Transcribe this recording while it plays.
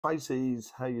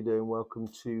Pisces, how you doing? Welcome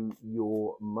to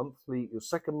your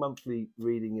second monthly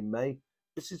reading in May.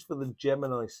 This is for the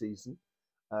Gemini season,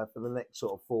 for the next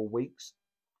sort of 4 weeks.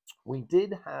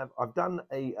 I've done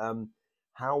a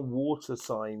how water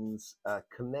signs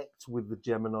connect with the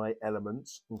Gemini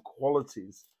elements and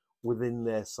qualities within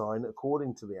their sign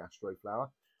according to the Astroflower.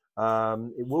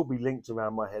 It will be linked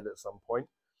around my head at some point.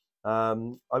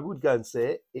 I would go and see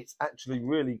it. It's actually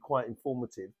really quite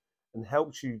informative and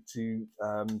helps you to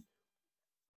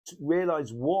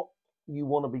realize what you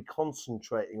want to be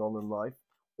concentrating on in life,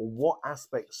 or what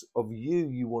aspects of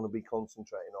you want to be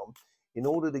concentrating on in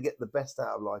order to get the best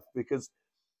out of life. Because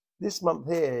this month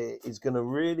here is going to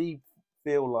really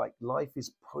feel like life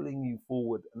is pulling you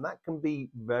forward, and that can be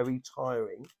very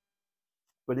tiring.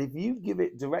 But if you give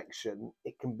it direction,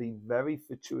 it can be very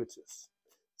fortuitous.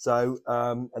 So,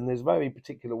 and there's very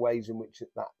particular ways in which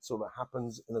that sort of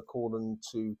happens in accordance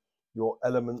to your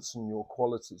elements and your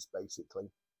qualities,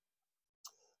 basically.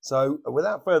 So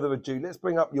without further ado, let's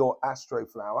bring up your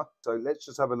Astroflower. So let's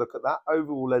just have a look at that.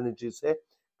 Overall energies here.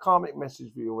 Karmic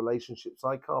message for your relationship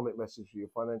side, karmic message for your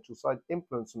financial side,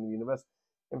 influence from the universe,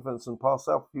 influence from past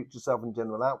self, future self, and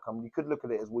general outcome. You could look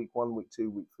at it as week 1, week 2,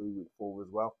 week 3, week 4 as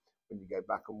well, when you go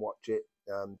back and watch it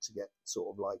to get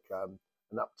sort of like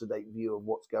an up-to-date view of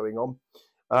what's going on.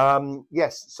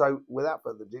 Yes, so without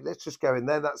further ado, let's just go in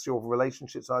there. That's your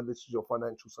relationship side. This is your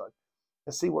financial side.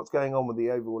 Let's see what's going on with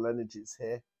the overall energies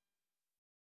here.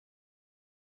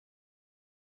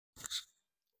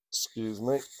 Excuse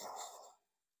me.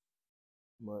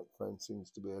 Microphone seems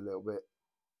to be a little bit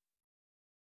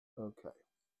okay.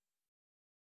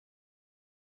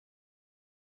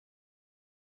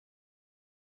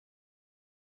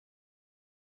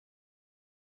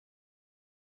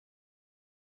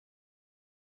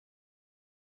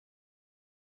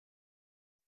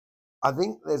 I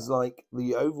think there's like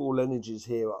the overall energies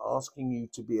here are asking you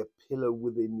to be a pillar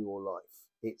within your life.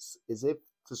 It's as if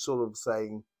to sort of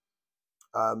saying,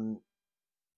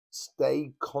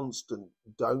 stay constant.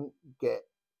 Don't get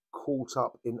caught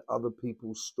up in other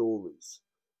people's stories.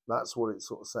 That's what it's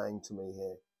sort of saying to me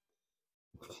here.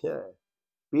 Yeah.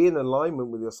 Be in alignment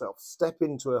with yourself. Step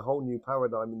into a whole new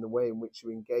paradigm in the way in which you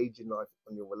engage in life,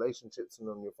 on your relationships and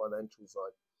on your financial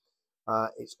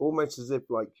side. It's almost as if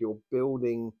like you're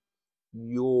building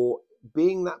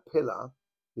being that pillar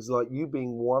is like you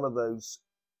being one of those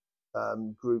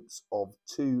groups of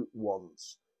two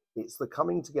wands. It's the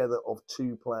coming together of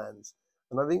two plans.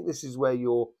 And I think this is where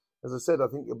as I said, I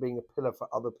think you're being a pillar for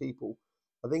other people.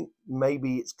 I think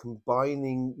maybe it's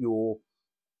combining your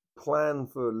plan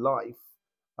for life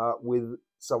with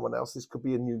someone else. This could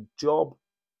be a new job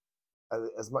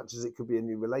as much as it could be a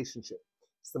new relationship.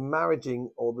 It's the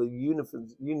marrying or the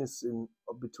unison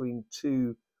between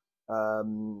two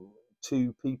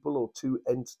people or two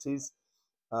entities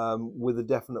with a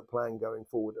definite plan going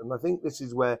forward. And I think this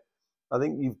is where I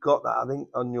think you've got that. I think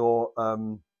on your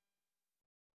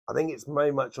I think it's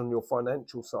very much on your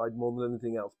financial side more than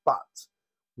anything else, but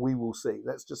we will see.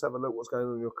 Let's just have a look what's going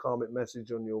on your karmic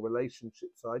message on your relationship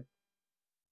side.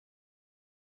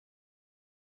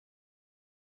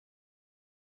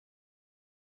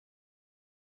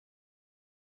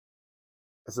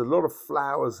 There's a lot of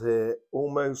flowers here,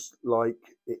 almost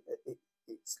like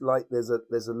it's like there's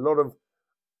a lot of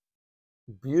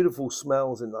beautiful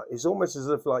smells in that. It's almost as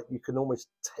if like you can almost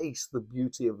taste the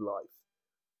beauty of life.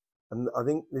 And I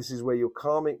think this is where your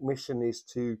karmic mission is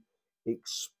to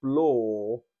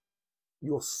explore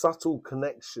your subtle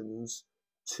connections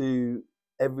to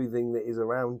everything that is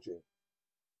around you.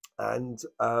 And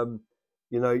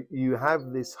you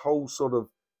have this whole sort of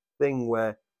thing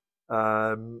where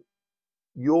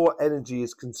your energy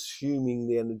is consuming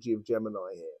the energy of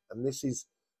Gemini here, and this is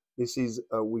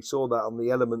we saw that on the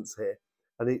elements here,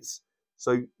 and it's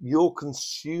so you're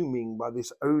consuming by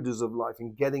this odors of life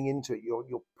and getting into it.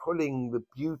 You're pulling the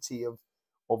beauty of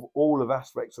all of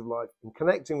aspects of life and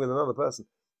connecting with another person.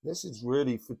 This is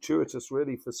really fortuitous,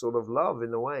 really for sort of love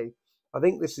in a way. I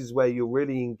think this is where you're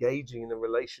really engaging in a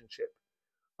relationship,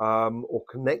 or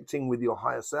connecting with your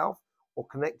higher self, or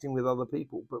connecting with other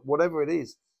people. But whatever it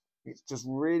is, it's just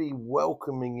really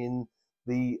welcoming in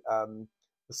the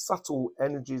subtle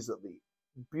energies of the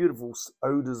beautiful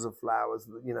odors of flowers,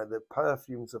 the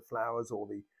perfumes of flowers, or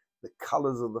the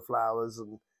colors of the flowers,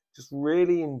 and just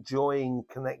really enjoying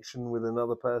connection with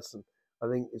another person. I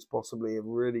think is possibly a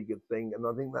really good thing, and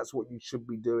I think that's what you should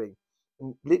be doing,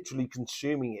 and literally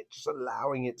consuming it, just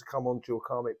allowing it to come onto your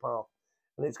karmic path,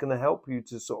 and it's going to help you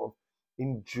to sort of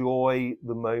enjoy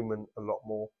the moment a lot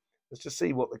more. Let's just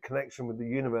see what the connection with the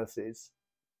universe is.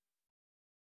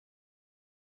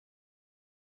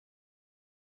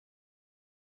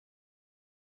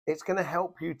 it's going to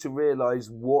help you to realize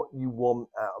what you want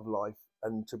out of life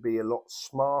and to be a lot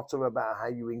smarter about how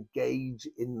you engage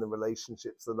in the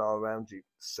relationships that are around you.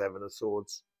 Seven of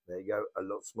Swords. There you go. A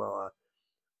lot smarter.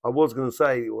 I was going to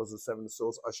say it was a Seven of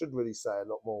Swords. I should really say a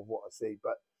lot more of what I see.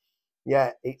 But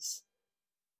yeah, it's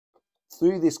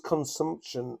through this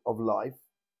consumption of life,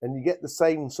 and you get the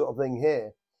same sort of thing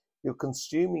here. You're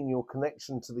consuming your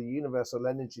connection to the universal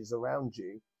energies around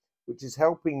you, which is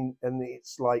helping. And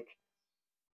it's like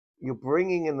you're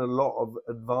bringing in a lot of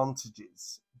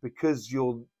advantages because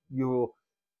you're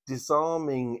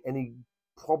disarming any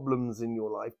problems in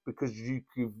your life, because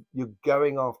you're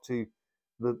going after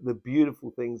the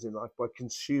beautiful things in life by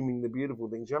consuming the beautiful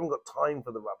things. You haven't got time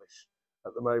for the rubbish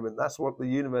at the moment. That's what the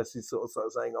universe is sort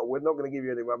of saying. Oh, we're not going to give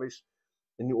you any rubbish,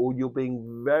 and you're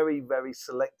being very, very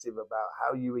selective about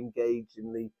how you engage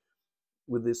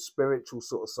with this spiritual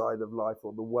sort of side of life,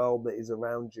 or the world that is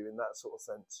around you in that sort of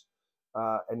sense.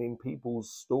 And in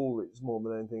people's stories more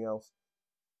than anything else.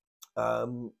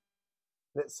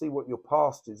 Let's see what your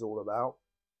past is all about.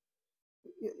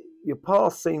 Your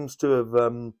past seems to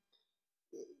have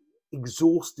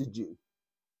exhausted you.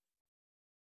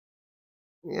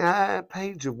 Yeah,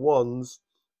 Page of Wands.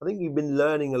 I think you've been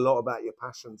learning a lot about your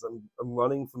passions and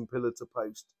running from pillar to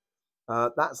post.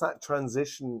 That's that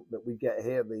transition that we get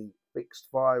here, the fixed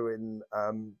fire in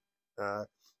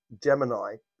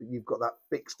Gemini, but you've got that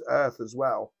fixed earth as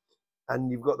well,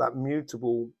 and you've got that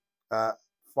mutable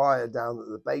fire down at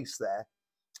the base there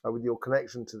with your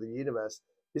connection to the universe.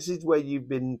 This is where you've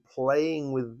been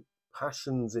playing with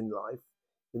passions in life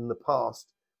in the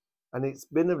past, and it's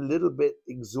been a little bit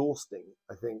exhausting,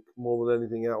 I think, more than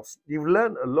anything else. You've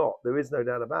learned a lot, there is no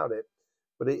doubt about it,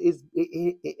 but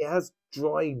it has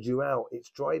dried you out. It's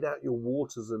dried out your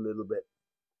waters a little bit.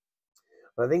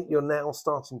 I think you're now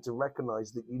starting to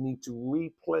recognize that you need to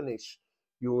replenish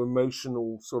your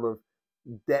emotional sort of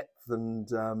depth and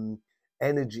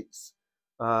energies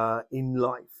in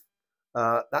life.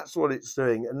 That's what it's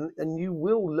doing. And you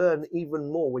will learn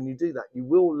even more when you do that. You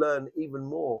will learn even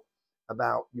more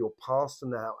about your past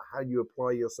and how you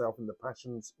apply yourself in the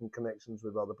passions and connections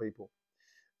with other people.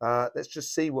 Let's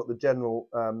just see what the general,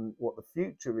 what the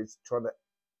future is trying to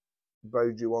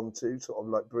bode you on to, sort of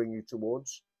like bring you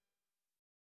towards.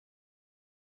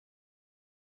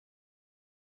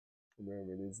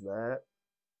 There it is there.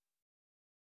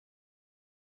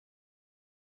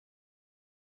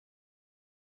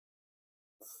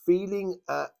 Feeling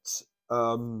at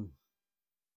home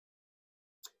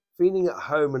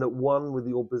and at one with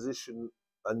your position,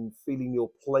 and feeling your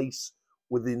place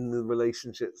within the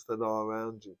relationships that are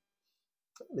around you.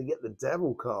 They get the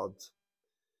Devil cards.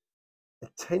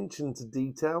 Attention to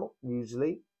detail,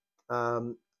 usually.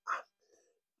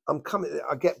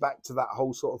 I get back to that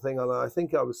whole sort of thing, and I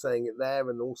think I was saying it there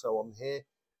and also on here.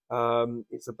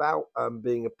 It's about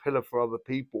being a pillar for other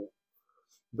people,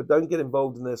 but don't get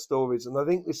involved in their stories. And I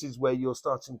think this is where you're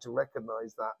starting to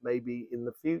recognize that maybe in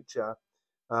the future,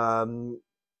 in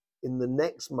the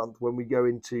next month when we go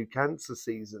into Cancer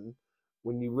season,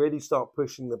 when you really start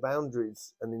pushing the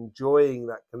boundaries and enjoying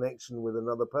that connection with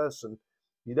another person,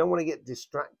 you don't want to get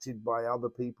distracted by other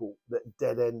people, that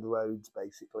dead end roads,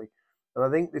 basically. And I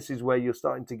think this is where you're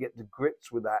starting to get to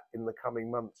grips with that in the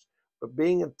coming months. But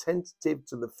being attentive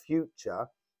to the future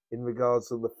in regards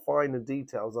to the finer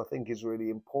details, I think is really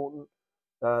important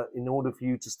in order for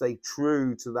you to stay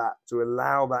true to that, to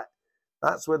allow that.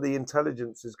 That's where the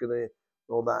intelligence is going to,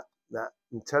 or that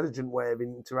intelligent way of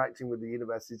interacting with the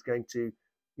universe is going to,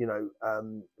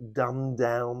 dumb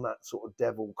down that sort of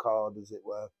devil card, as it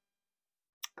were.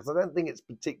 Because I don't think it's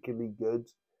particularly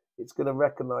good. It's going to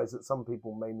recognize that some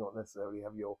people may not necessarily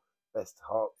have your best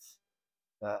hearts,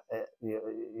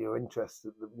 your interests,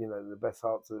 the best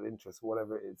hearts of interest,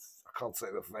 whatever it is. I can't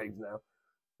say the phrase now.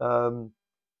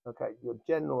 Okay, your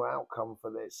general outcome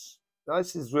for this.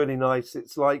 This is really nice.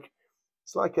 It's like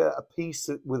a peace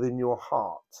within your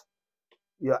heart.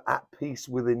 You're at peace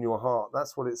within your heart.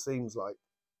 That's what it seems like.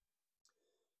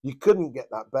 You couldn't get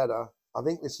that better. I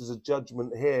think this is a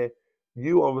judgment here.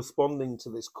 You are responding to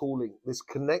this calling, this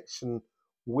connection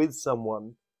with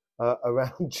someone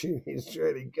around you is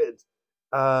really good.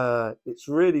 It's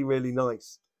really, really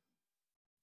nice.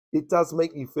 It does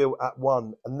make you feel at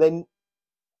one. And then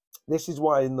this is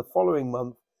why in the following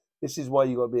month, this is why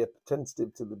you've got to be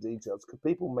attentive to the details, because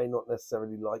people may not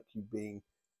necessarily like you being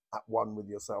at one with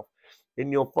yourself.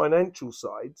 In your financial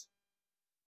side,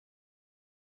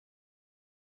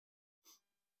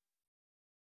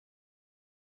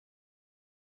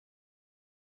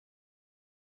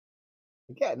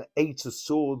 you get an 8 of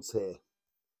Swords here.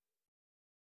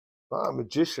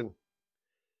 Magician.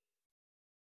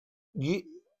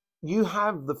 you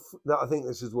have I think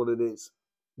this is what it is.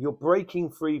 You're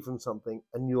breaking free from something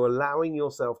and you're allowing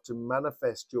yourself to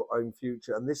manifest your own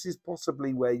future. And this is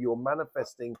possibly where you're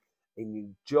manifesting a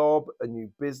new job, a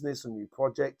new business, a new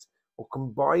project, or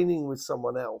combining with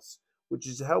someone else, which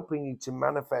is helping you to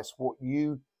manifest what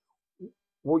you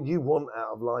want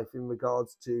out of life in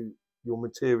regards to your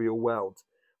material world.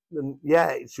 And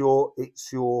yeah, it's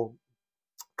your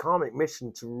karmic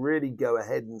mission to really go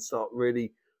ahead and start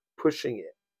really pushing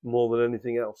it more than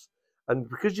anything else. And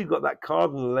because you've got that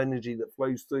cardinal energy that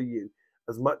flows through you,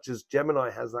 as much as Gemini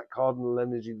has that cardinal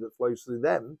energy that flows through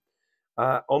them,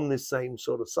 on this same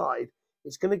sort of side,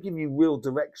 it's going to give you real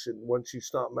direction once you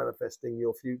start manifesting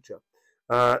your future.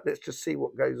 Let's just see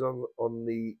what goes on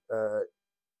the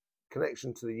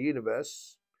connection to the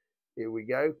universe. Here we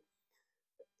go.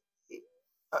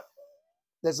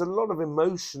 There's a lot of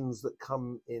emotions that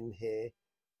come in here.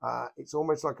 It's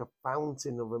almost like a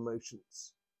fountain of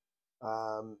emotions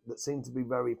that seem to be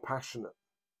very passionate.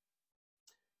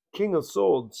 King of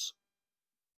Swords,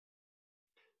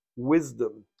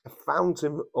 wisdom, a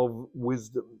fountain of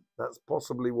wisdom. That's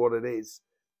possibly what it is.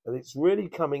 And it's really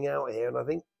coming out here. And I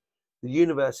think the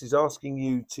universe is asking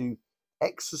you to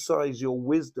exercise your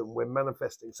wisdom when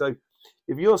manifesting. So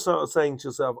if you're sort of saying to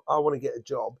yourself, I want to get a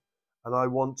job and I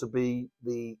want to be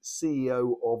the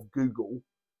CEO of Google,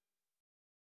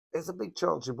 there's a big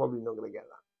chance you're probably not going to get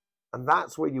that. And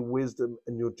that's where your wisdom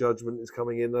and your judgment is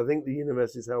coming in. I think the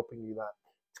universe is helping you that,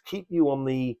 to keep you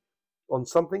on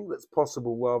something that's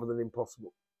possible rather than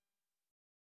impossible.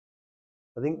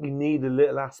 I think you need a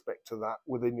little aspect to that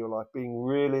within your life, being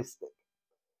realistic.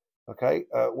 Okay,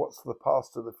 what's the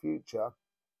past to the future?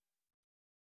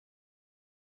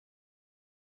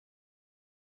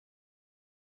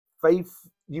 Faith.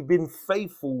 You've been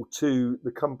faithful to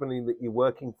the company that you're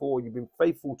working for. You've been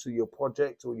faithful to your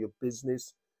project or your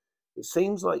business. It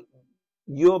seems like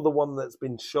you're the one that's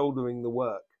been shouldering the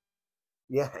work.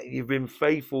 Yeah, you've been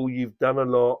faithful. You've done a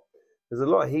lot. There's a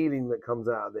lot of healing that comes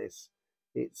out of this.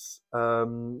 It's,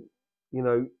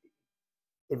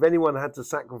 if anyone had to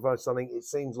sacrifice something, it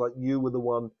seems like you were the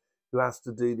one who has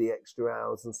to do the extra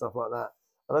hours and stuff like that.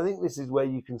 And I think this is where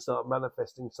you can start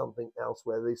manifesting something else,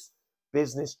 where this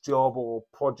business, job, or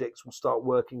projects will start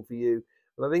working for you.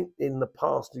 And I think in the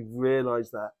past you've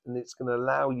realized that, and it's going to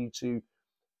allow you to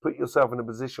put yourself in a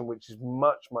position which is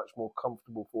much, much more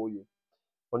comfortable for you.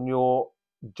 On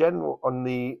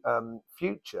the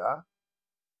future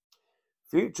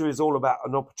is all about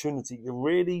an opportunity. You're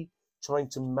really trying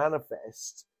to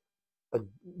manifest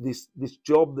this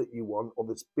job that you want, or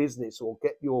this business, or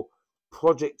get your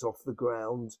project off the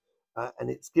ground, and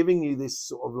it's giving you this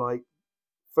sort of like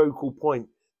focal point.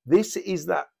 This is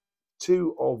that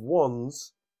Two of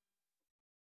Wands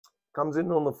comes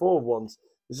in on the Four of Wands.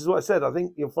 This is what I said. I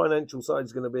think your financial side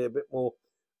is going to be a bit more,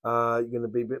 you're going to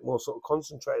be a bit more sort of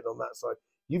concentrated on that side.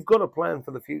 You've got a plan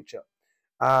for the future.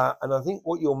 And I think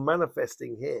what you're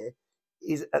manifesting here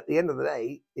is, at the end of the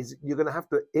day, is you're going to have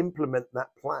to implement that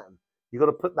plan. You've got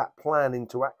to put that plan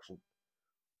into action.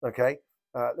 Okay,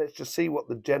 let's just see what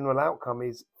the general outcome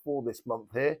is for this month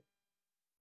here.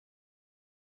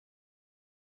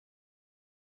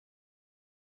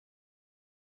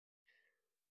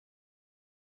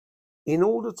 In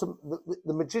order to,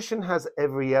 the magician has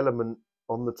every element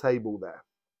on the table there.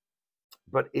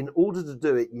 But in order to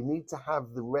do it, you need to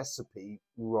have the recipe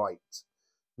right.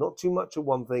 Not too much of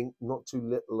one thing, not too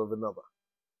little of another.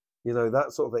 You know,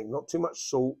 that sort of thing. Not too much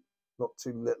salt, not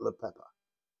too little of pepper.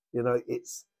 You know,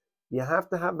 you have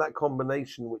to have that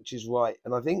combination which is right.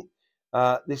 And I think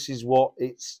this is what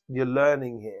you're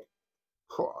learning here.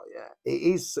 Oh, yeah, it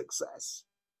is success.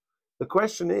 The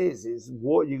question is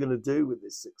what are you going to do with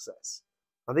this success?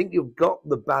 I think you've got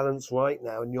the balance right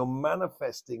now, and you're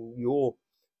manifesting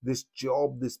this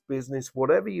job, this business,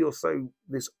 whatever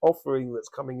this offering that's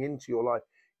coming into your life.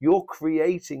 You're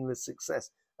creating the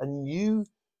success, and you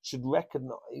should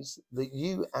recognize that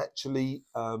you actually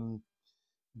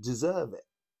deserve it,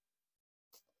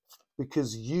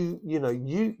 because you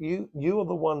are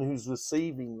the one who's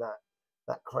receiving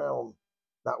that crown,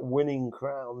 that winning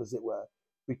crown, as it were,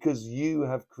 because you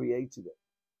have created it.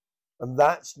 And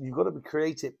you've got to be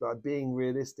creative by being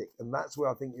realistic, and that's where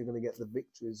I think you're going to get the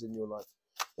victories in your life.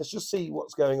 Let's just see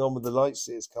what's going on with the Light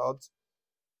Seers cards.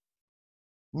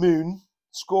 Moon,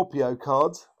 Scorpio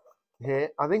card here.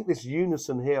 I think this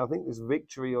unison here, I think this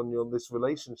victory on this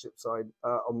relationship side,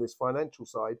 on this financial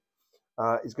side,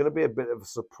 is going to be a bit of a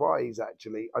surprise,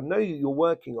 actually. I know you're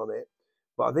working on it,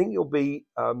 but I think you'll be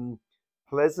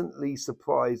pleasantly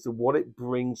surprised at what it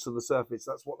brings to the surface.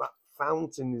 That's what that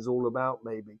fountain is all about,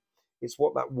 maybe. It's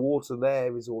what that water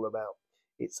there is all about.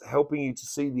 It's helping you to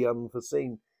see the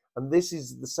unforeseen. And this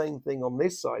is the same thing on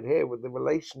this side here with the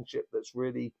relationship that's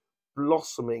really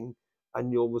blossoming,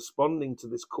 and you're responding to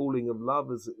this calling of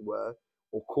love, as it were,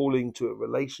 or calling to a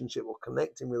relationship or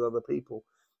connecting with other people.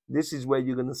 This is where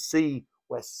you're going to see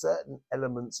where certain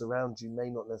elements around you may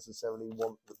not necessarily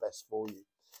want the best for you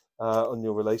on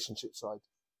your relationship side.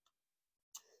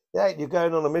 Yeah, you're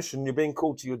going on a mission. You're being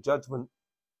called to your judgment.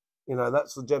 You know,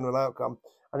 that's the general outcome.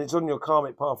 And it's on your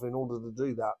karmic path in order to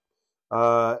do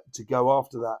that, to go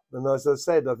after that. And as I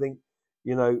said, I think,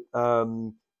 you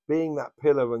know, being that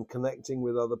pillar and connecting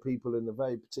with other people in a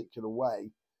very particular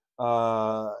way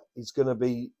is going to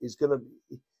be,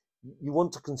 you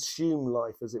want to consume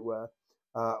life, as it were,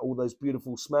 all those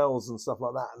beautiful smells and stuff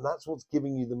like that. And that's what's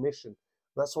giving you the mission.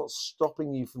 That's what's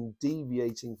stopping you from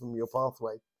deviating from your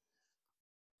pathway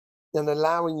and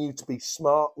allowing you to be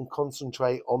smart and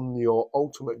concentrate on your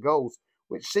ultimate goals,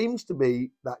 which seems to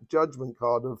be that judgment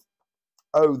card of,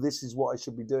 oh, this is what I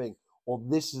should be doing, or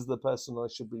this is the person I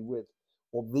should be with,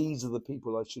 or these are the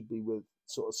people I should be with,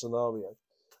 sort of scenario.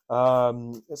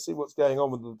 Let's see what's going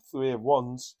on with the Three of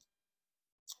Wands.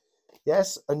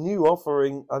 Yes, a new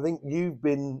offering. I think you've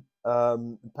been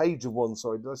Page of Wands.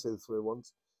 Sorry, did I say the Three of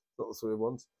Wands? Not the Three of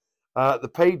Wands.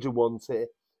 The Page of Wands here.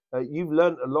 You've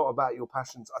learned a lot about your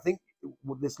passions. I think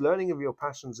this learning of your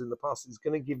passions in the past is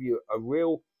going to give you a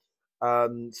real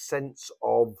sense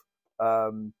of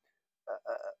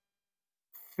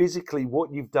physically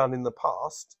what you've done in the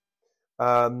past.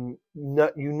 You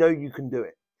know you can do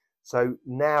it. So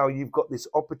now you've got this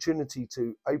opportunity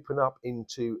to open up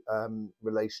into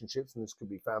relationships, and this could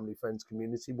be family, friends,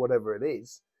 community, whatever it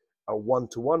is, a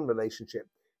one-to-one relationship.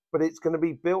 But it's going to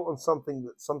be built on something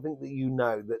that you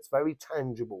know, that's very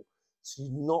tangible. So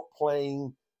you're not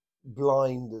playing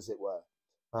blind, as it were,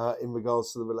 in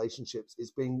regards to the relationships.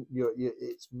 It's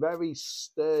it's very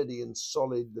sturdy and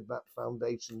solid, the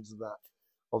foundations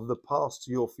of the past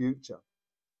to your future.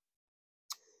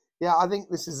 Yeah, I think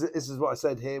this is what I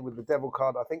said here with the Devil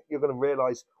card. I think you're going to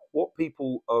realize what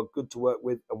people are good to work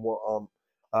with and what aren't.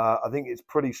 I think it's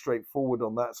pretty straightforward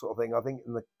on that sort of thing. I think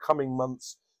in the coming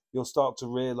months, you'll start to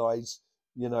realize,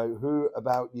 you know, who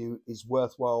about you is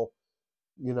worthwhile,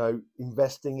 you know,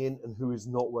 investing in, and who is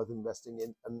not worth investing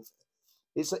in. And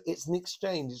it's an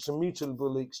exchange. It's a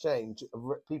mutual exchange of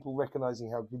people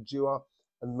recognizing how good you are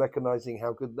and recognizing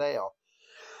how good they are.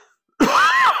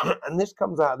 And this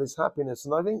comes out of this happiness.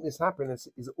 And I think this happiness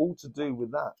is all to do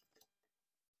with that.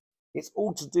 It's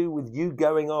all to do with you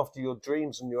going after your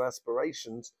dreams and your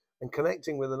aspirations and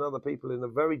connecting with other people in a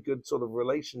very good sort of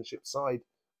relationship side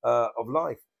of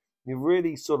life. You're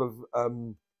really sort of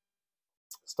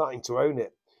starting to own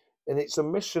it. And it's a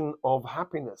mission of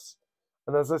happiness.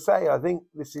 And as I say, I think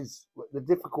this is the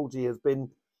difficulty has been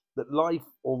that life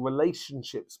or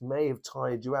relationships may have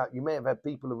tired you out. You may have had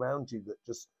people around you that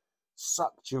just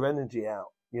sucked your energy out,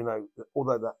 you know,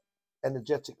 although that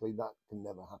energetically that can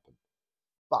never happen.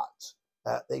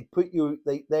 But they put you,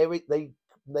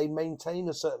 they maintain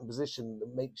a certain position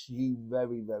that makes you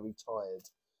very, very tired.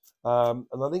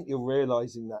 And I think you're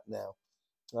realizing that now.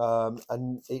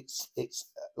 And it's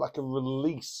like a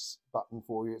release button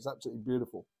for you. It's absolutely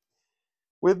beautiful.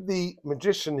 With the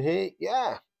Magician here,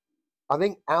 yeah, I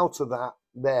think out of that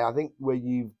there, I think where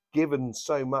you've given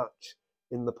so much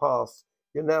in the past,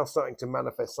 you're now starting to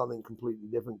manifest something completely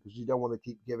different because you don't want to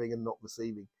keep giving and not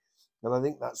receiving. And I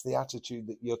think that's the attitude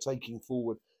that you're taking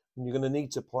forward, and you're going to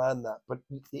need to plan that. But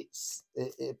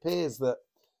it appears that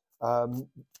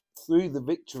through the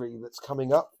victory that's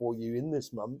coming up for you in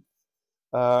this month,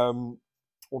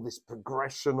 or this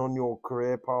progression on your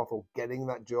career path, or getting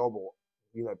that job, or,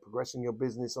 you know, progressing your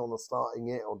business on, or starting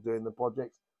it, or doing the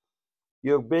projects,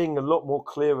 you're being a lot more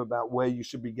clear about where you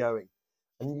should be going.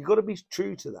 And you've got to be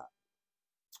true to that.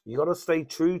 You got to stay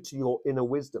true to your inner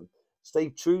wisdom. Stay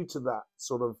true to that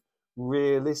sort of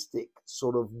realistic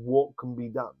sort of what can be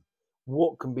done,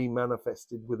 what can be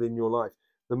manifested within your life.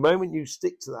 The moment you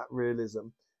stick to that realism,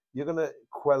 you're going to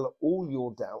quell all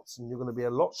your doubts, and you're going to be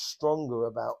a lot stronger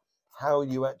about how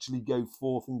you actually go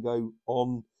forth and go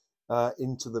on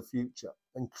into the future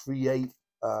and create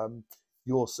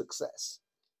your success.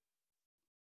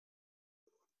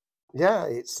 Yeah,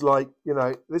 it's like, you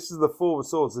know, this is the Four of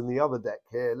Swords in the other deck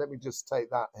here. Let me just take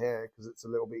that here because it's a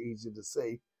little bit easier to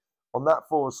see. On that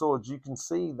Four of Swords, you can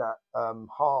see that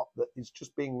heart that is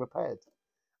just being repaired.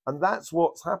 And that's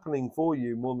what's happening for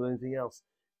you more than anything else.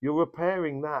 You're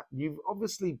repairing that. You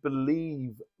obviously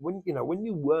believe, when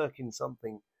you work in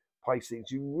something,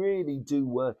 Pisces, you really do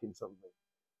work in something.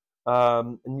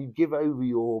 And you give over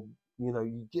your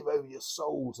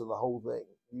soul to the whole thing.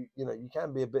 You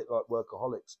can be a bit like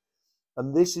workaholics.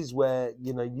 And this is where,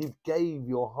 you know, you've gave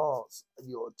your heart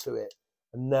to it,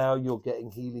 and now you're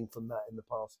getting healing from that in the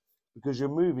past because you're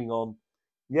moving on.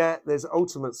 Yeah, there's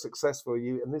ultimate success for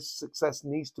you, and this success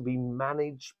needs to be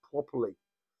managed properly.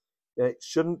 It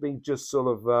shouldn't be just sort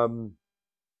of,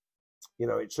 you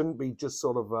know, it shouldn't be just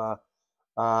sort of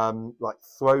like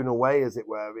thrown away, as it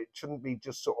were. It shouldn't be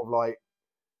just sort of like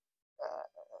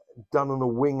done on a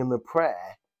wing and a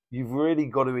prayer. You've really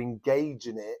got to engage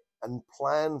in it and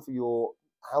plan for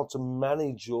how to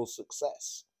manage your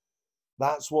success.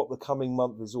 That's what the coming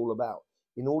month is all about.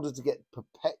 In order to get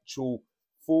perpetual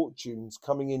fortunes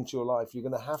coming into your life, you're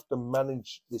going to have to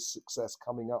manage this success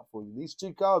coming up for you. These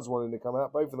two cards wanting to come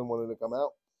out, both of them wanting to come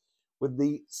out, with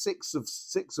the six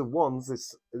of wands,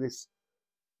 this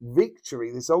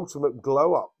victory, this ultimate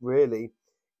glow up, really,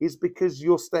 is because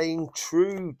you're staying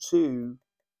true to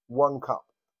one cup,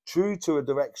 true to a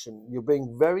direction. You're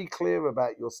being very clear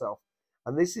about yourself,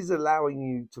 and this is allowing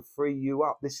you to free you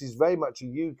up. This is very much a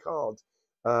you card,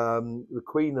 the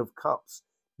Queen of Cups.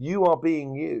 You are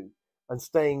being you and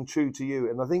staying true to you,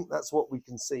 and I think that's what we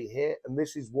can see here, and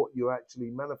this is what you're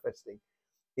actually manifesting.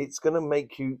 It's going to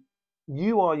make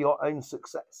you are your own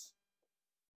success,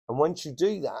 and once you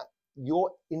do that,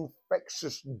 your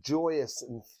infectious, joyous,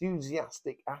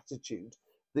 enthusiastic attitude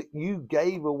that you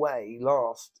gave away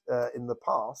in the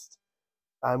past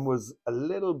and was a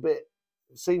little bit,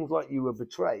 seems like you were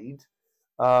betrayed,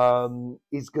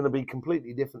 is going to be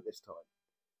completely different this time.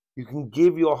 You can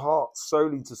give your heart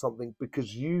solely to something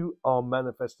because you are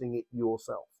manifesting it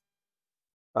yourself,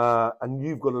 and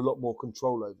you've got a lot more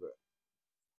control over it.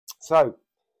 So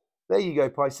there you go,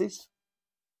 Pisces.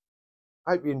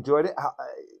 I hope you enjoyed it.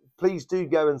 Please do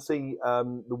go and see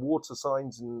the water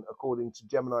signs, and according to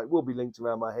Gemini, it will be linked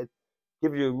around my head.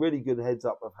 Give you a really good heads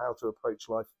up of how to approach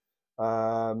life,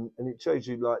 and it shows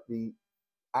you like the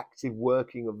active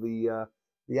working of the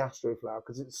Astroflower,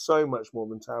 because it's so much more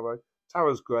than tarot.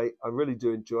 Tarot's great. I really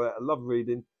do enjoy it. I love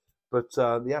reading, but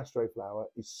the Astroflower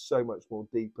is so much more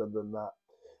deeper than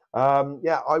that.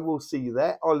 Yeah, I will see you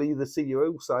there. I'll either see you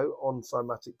also on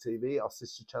Cymatic TV, our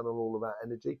sister channel all about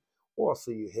energy, or I'll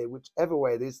see you here, whichever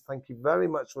way it is. Thank you very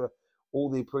much for all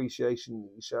the appreciation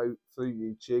that you show through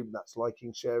YouTube. That's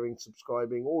liking, sharing,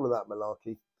 subscribing, all of that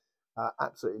malarkey.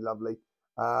 Absolutely lovely.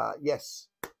 Yes.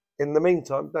 In the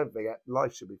meantime, don't forget,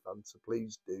 life should be fun, so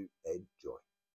please do enjoy.